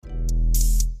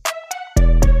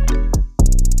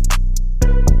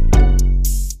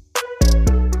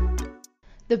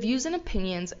The views and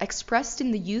opinions expressed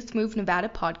in the Youth Move Nevada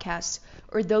podcast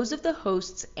are those of the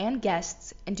hosts and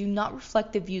guests and do not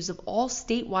reflect the views of all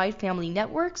statewide family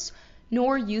networks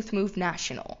nor Youth Move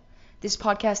National. This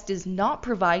podcast does not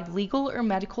provide legal or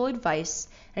medical advice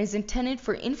and is intended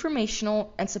for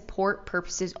informational and support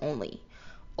purposes only.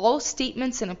 All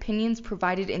statements and opinions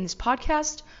provided in this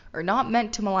podcast are not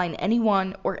meant to malign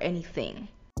anyone or anything.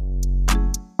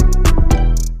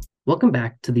 Welcome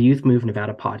back to the Youth Move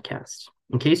Nevada podcast.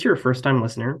 In case you're a first-time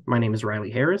listener, my name is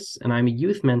Riley Harris, and I'm a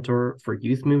youth mentor for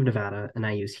Youth Move Nevada, and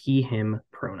I use he, him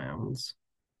pronouns.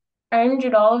 I'm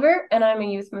Jude Oliver, and I'm a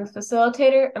Youth Move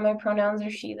facilitator, and my pronouns are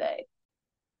she, they.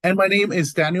 And my name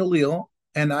is Daniel Leal,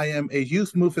 and I am a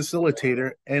Youth Move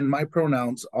facilitator, and my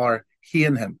pronouns are he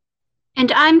and him.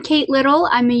 And I'm Kate Little.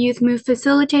 I'm a Youth Move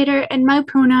facilitator, and my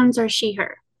pronouns are she,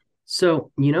 her.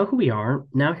 So, you know who we are.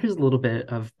 Now here's a little bit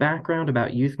of background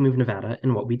about Youth Move Nevada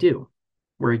and what we do.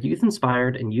 We're a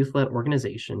youth-inspired and youth-led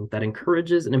organization that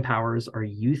encourages and empowers our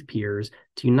youth peers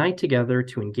to unite together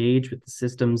to engage with the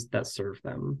systems that serve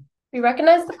them. We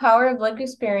recognize the power of lived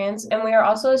experience, and we are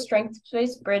also a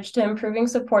strengths-based bridge to improving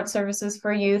support services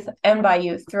for youth and by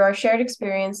youth through our shared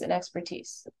experience and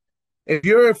expertise. If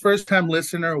you're a first-time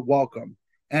listener, welcome.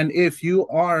 And if you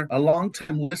are a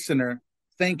long-time listener,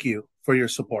 thank you for your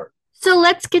support. So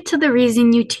let's get to the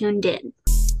reason you tuned in.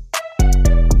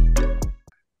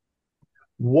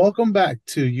 Welcome back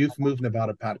to Youth Move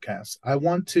Nevada podcast. I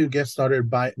want to get started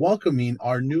by welcoming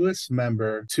our newest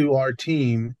member to our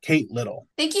team, Kate Little.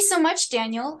 Thank you so much,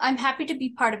 Daniel. I'm happy to be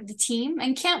part of the team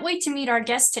and can't wait to meet our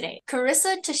guest today,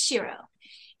 Carissa Tashiro.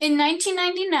 In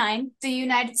 1999, the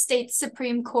United States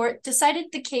Supreme Court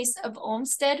decided the case of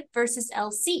Olmstead versus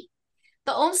LC.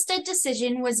 The Olmstead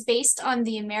decision was based on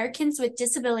the Americans with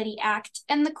Disability Act,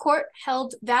 and the court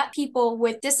held that people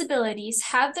with disabilities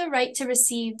have the right to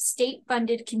receive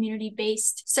state-funded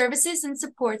community-based services and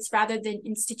supports rather than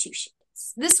institutions.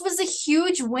 This was a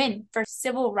huge win for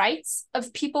civil rights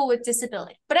of people with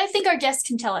disability, but I think our guest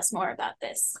can tell us more about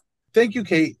this. Thank you,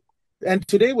 Kate. And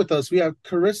today with us, we have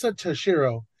Carissa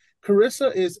Tashiro.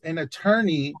 Carissa is an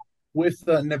attorney with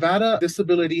the Nevada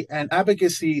Disability and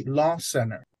Advocacy Law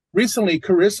Center. Recently,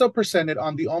 Carissa presented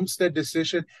on the Olmstead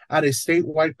decision at a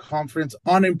statewide conference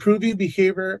on improving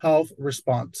behavioral health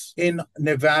response in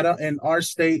Nevada and our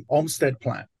state Olmstead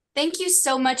plan. Thank you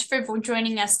so much for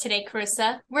joining us today,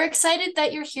 Carissa. We're excited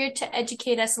that you're here to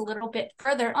educate us a little bit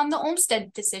further on the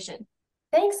Olmstead decision.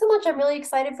 Thanks so much. I'm really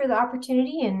excited for the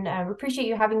opportunity and appreciate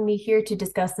you having me here to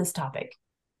discuss this topic.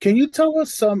 Can you tell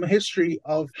us some history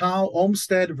of how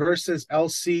Olmstead versus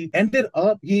LC ended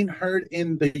up being heard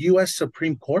in the U.S.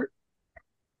 Supreme Court?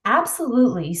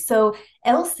 Absolutely. So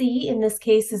LC in this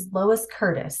case is Lois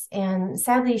Curtis, and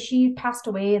sadly she passed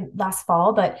away last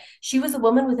fall, but she was a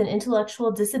woman with an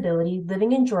intellectual disability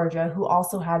living in Georgia who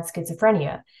also had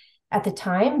schizophrenia. At the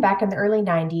time, back in the early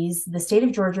 90s, the state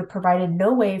of Georgia provided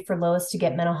no way for Lois to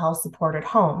get mental health support at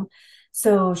home.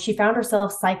 So she found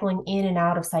herself cycling in and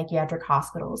out of psychiatric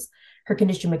hospitals. Her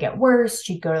condition would get worse.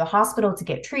 She'd go to the hospital to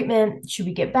get treatment. She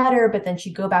would get better, but then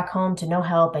she'd go back home to no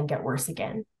help and get worse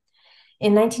again.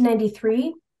 In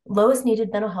 1993, Lois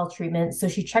needed mental health treatment, so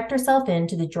she checked herself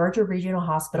into the Georgia Regional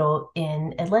Hospital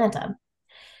in Atlanta.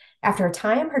 After a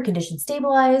time, her condition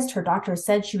stabilized. Her doctor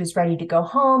said she was ready to go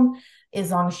home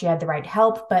as long as she had the right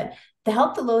help, but the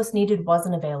help that Lois needed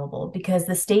wasn't available because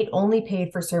the state only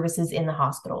paid for services in the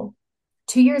hospital.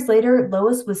 2 years later,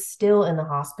 Lois was still in the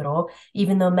hospital,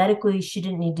 even though medically she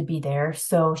didn't need to be there,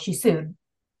 so she sued.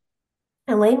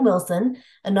 Elaine Wilson,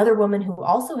 another woman who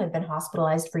also had been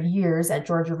hospitalized for years at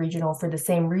Georgia Regional for the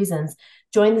same reasons,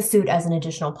 joined the suit as an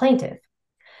additional plaintiff.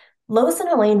 Lois and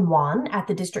Elaine won at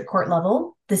the district court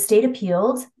level, the state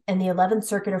appealed, and the 11th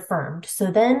Circuit affirmed. So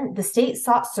then the state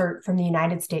sought cert from the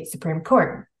United States Supreme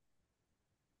Court.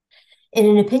 In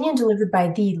an opinion delivered by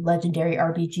the legendary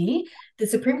RBG, the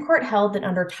Supreme Court held that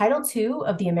under Title II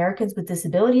of the Americans with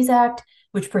Disabilities Act,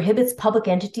 which prohibits public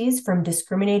entities from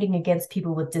discriminating against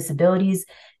people with disabilities,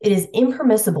 it is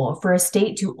impermissible for a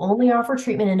state to only offer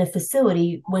treatment in a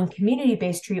facility when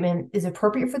community-based treatment is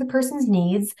appropriate for the person's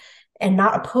needs and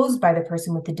not opposed by the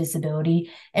person with the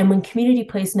disability, and when community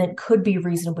placement could be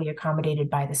reasonably accommodated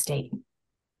by the state.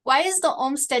 Why is the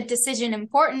Olmstead decision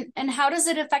important, and how does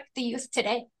it affect the youth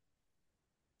today?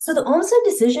 So the Olmstead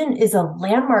decision is a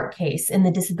landmark case in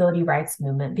the disability rights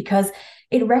movement because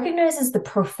it recognizes the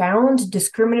profound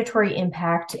discriminatory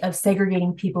impact of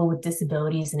segregating people with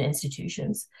disabilities in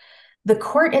institutions. The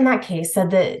court in that case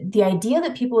said that the idea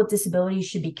that people with disabilities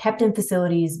should be kept in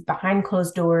facilities behind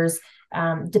closed doors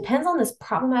depends on this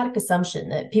problematic assumption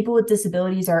that people with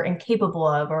disabilities are incapable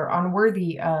of or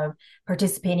unworthy of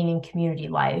participating in community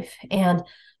life. And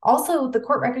also, the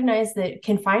court recognized that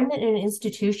confinement in an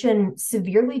institution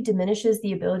severely diminishes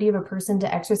the ability of a person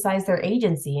to exercise their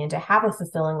agency and to have a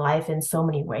fulfilling life in so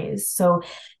many ways. So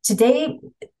today,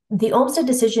 the Olmstead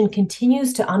decision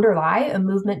continues to underlie a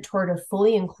movement toward a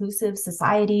fully inclusive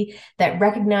society that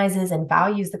recognizes and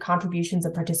values the contributions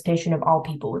and participation of all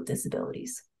people with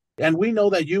disabilities. And we know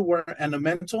that you were at a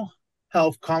mental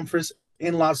health conference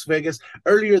in Las Vegas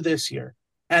earlier this year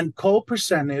and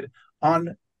co-presented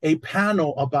on a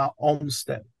panel about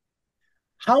Olmstead.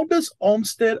 How does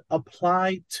Olmstead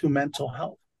apply to mental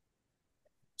health?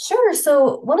 Sure.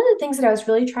 So, one of the things that I was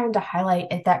really trying to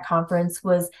highlight at that conference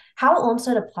was how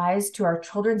Olmstead applies to our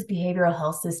children's behavioral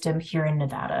health system here in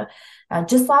Nevada.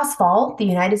 Just last fall, the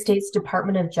United States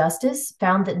Department of Justice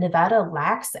found that Nevada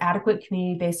lacks adequate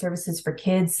community-based services for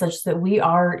kids, such that we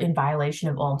are in violation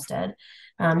of Olmstead.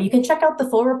 You can check out the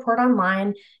full report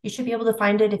online. You should be able to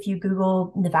find it if you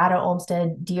Google Nevada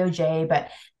Olmstead DOJ. But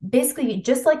basically,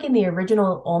 just like in the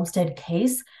original Olmstead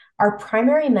case, our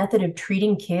primary method of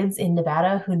treating kids in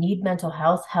Nevada who need mental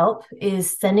health help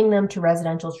is sending them to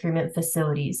residential treatment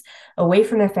facilities, away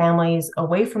from their families,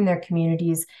 away from their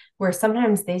communities, where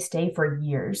sometimes they stay for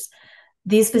years.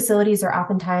 These facilities are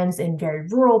oftentimes in very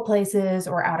rural places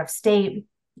or out of state.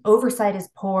 Oversight is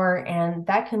poor, and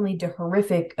that can lead to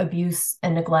horrific abuse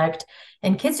and neglect,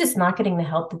 and kids just not getting the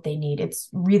help that they need. It's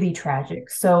really tragic.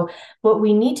 So what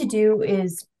we need to do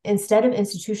is, instead of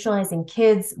institutionalizing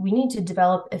kids, we need to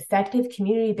develop effective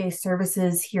community-based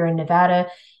services here in Nevada,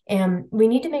 and we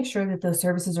need to make sure that those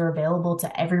services are available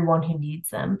to everyone who needs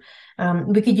them.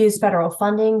 We could use federal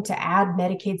funding to add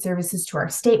Medicaid services to our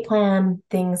state plan,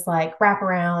 things like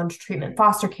wraparound, treatment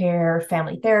foster care,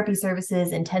 family therapy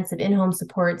services, intensive in-home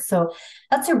support. So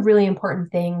that's a really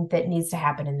important thing that needs to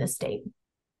happen in this state.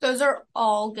 Those are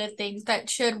all good things that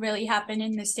should really happen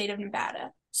in the state of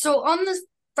Nevada. So on the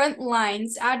front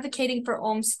lines advocating for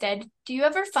Olmstead, do you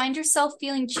ever find yourself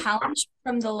feeling challenged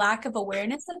from the lack of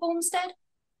awareness of Olmstead?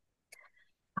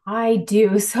 I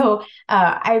do. So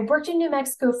I worked in New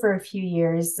Mexico for a few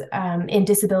years in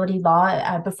disability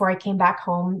law before I came back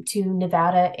home to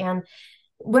Nevada. And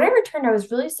when I returned, I was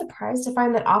really surprised to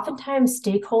find that oftentimes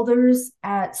stakeholders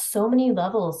at so many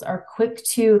levels are quick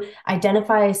to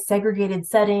identify segregated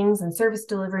settings and service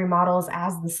delivery models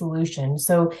as the solution.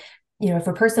 So, if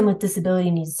a person with disability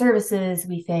needs services,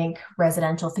 we think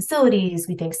residential facilities,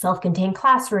 we think self-contained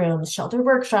classrooms, shelter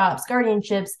workshops,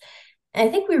 guardianships. And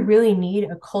I think we really need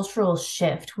a cultural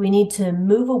shift. We need to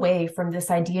move away from this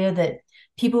idea that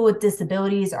people with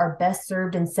disabilities are best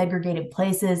served in segregated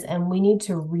places, and we need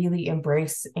to really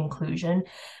embrace inclusion.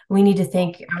 We need to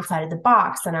think outside of the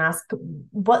box and ask,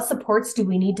 what supports do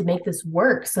we need to make this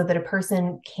work so that a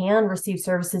person can receive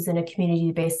services in a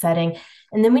community-based setting?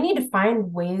 And then we need to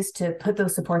find ways to put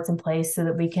those supports in place so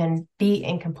that we can be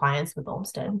in compliance with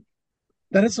Olmstead.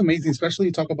 That is amazing, especially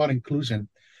you talk about inclusion.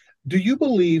 Do you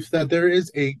believe that there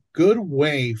is a good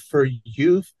way for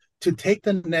youth to take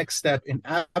the next step in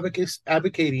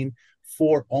advocating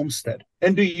for Olmstead?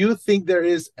 And do you think there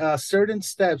is certain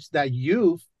steps that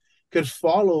youth could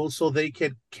follow so they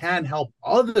can help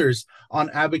others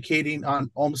on advocating on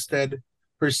Olmstead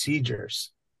procedures?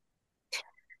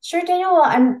 Sure, Daniel. Well,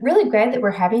 I'm really glad that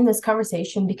we're having this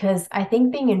conversation because I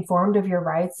think being informed of your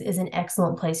rights is an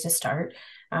excellent place to start.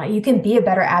 You can be a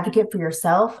better advocate for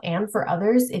yourself and for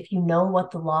others if you know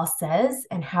what the law says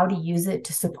and how to use it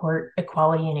to support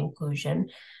equality and inclusion.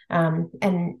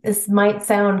 And this might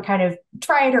sound kind of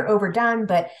tried or overdone,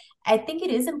 but I think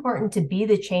it is important to be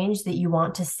the change that you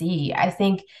want to see. I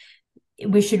think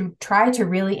we should try to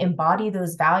really embody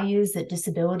those values that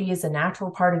disability is a natural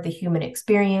part of the human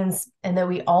experience and that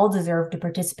we all deserve to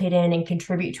participate in and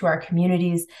contribute to our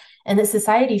communities, and that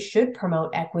society should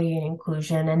promote equity and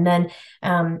inclusion. And then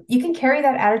you can carry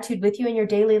that attitude with you in your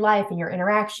daily life, in your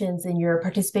interactions, in your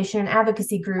participation in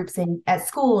advocacy groups, and at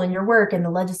school, in your work, in the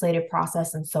legislative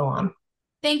process, and so on.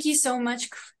 Thank you so much,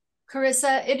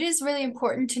 Carissa. It is really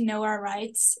important to know our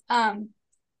rights.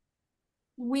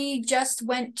 We just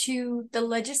went to the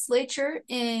legislature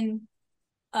in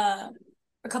a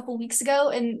couple weeks ago,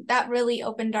 and that really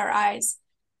opened our eyes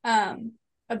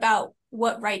about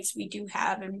what rights we do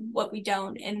have and what we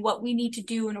don't, and what we need to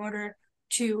do in order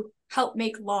to help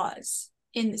make laws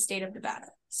in the state of Nevada.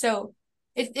 So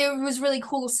it was really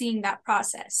cool seeing that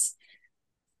process.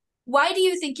 Why do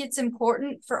you think it's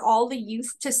important for all the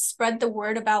youth to spread the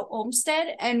word about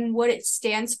Olmstead and what it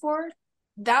stands for?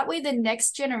 That way the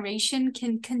next generation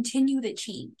can continue the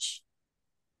change.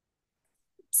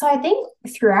 So I think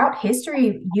throughout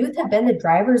history, youth have been the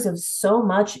drivers of so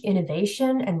much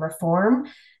innovation and reform.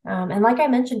 And like I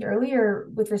mentioned earlier,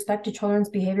 with respect to children's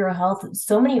behavioral health,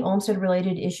 so many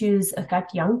Olmstead-related issues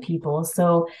affect young people.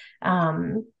 So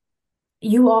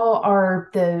you all are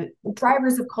the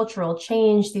drivers of cultural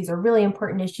change. These are really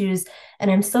important issues. And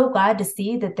I'm so glad to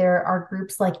see that there are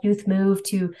groups like Youth Move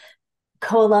to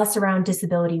coalesce around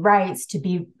disability rights, to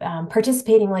be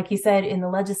participating, like you said, in the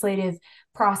legislative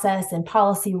process and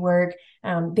policy work,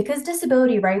 because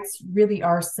disability rights really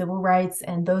are civil rights,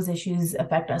 and those issues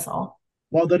affect us all.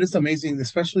 Well, that is amazing,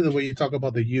 especially the way you talk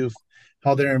about the youth,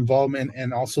 how their involvement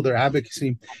and also their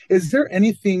advocacy. Is there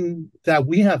anything that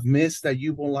we have missed that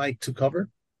you would like to cover?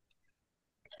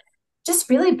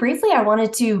 Just really briefly, I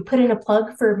wanted to put in a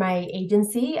plug for my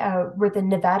agency. We're the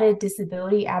Nevada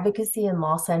Disability Advocacy and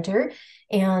Law Center,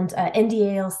 and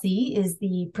NDALC is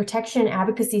the protection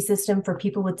advocacy system for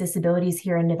people with disabilities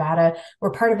here in Nevada. We're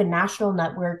part of a national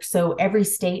network, so every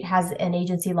state has an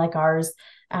agency like ours.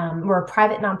 We're a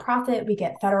private nonprofit. We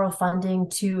get federal funding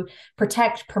to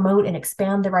protect, promote, and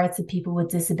expand the rights of people with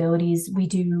disabilities. We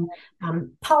do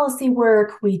policy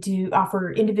work. We do offer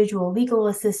individual legal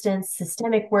assistance,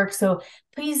 systemic work. So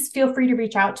please feel free to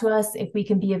reach out to us if we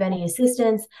can be of any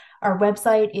assistance. Our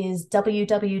website is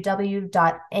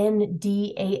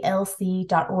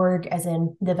www.ndalc.org, as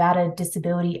in Nevada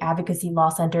Disability Advocacy Law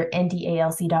Center,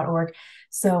 ndalc.org.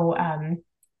 So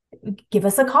give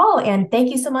us a call. And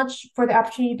thank you so much for the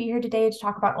opportunity to be here today to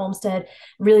talk about Olmstead.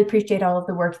 Really appreciate all of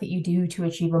the work that you do to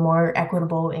achieve a more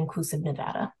equitable, inclusive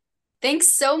Nevada.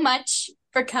 Thanks so much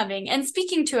for coming and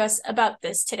speaking to us about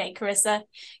this today, Carissa.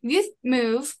 Youth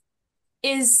Move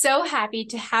is so happy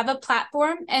to have a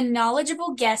platform and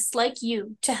knowledgeable guests like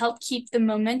you to help keep the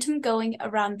momentum going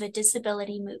around the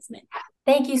disability movement.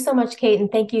 Thank you so much, Kate, and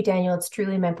thank you, Daniel. It's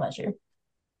truly my pleasure.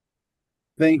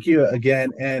 Thank you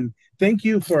again. And thank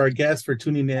you for our guests for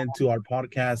tuning in to our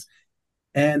podcast.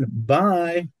 And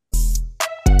bye.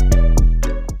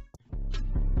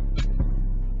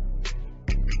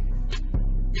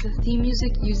 The theme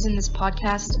music used in this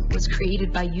podcast was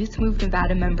created by Youth Move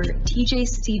Nevada member TJ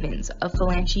Stevens of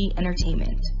Phalange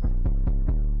Entertainment.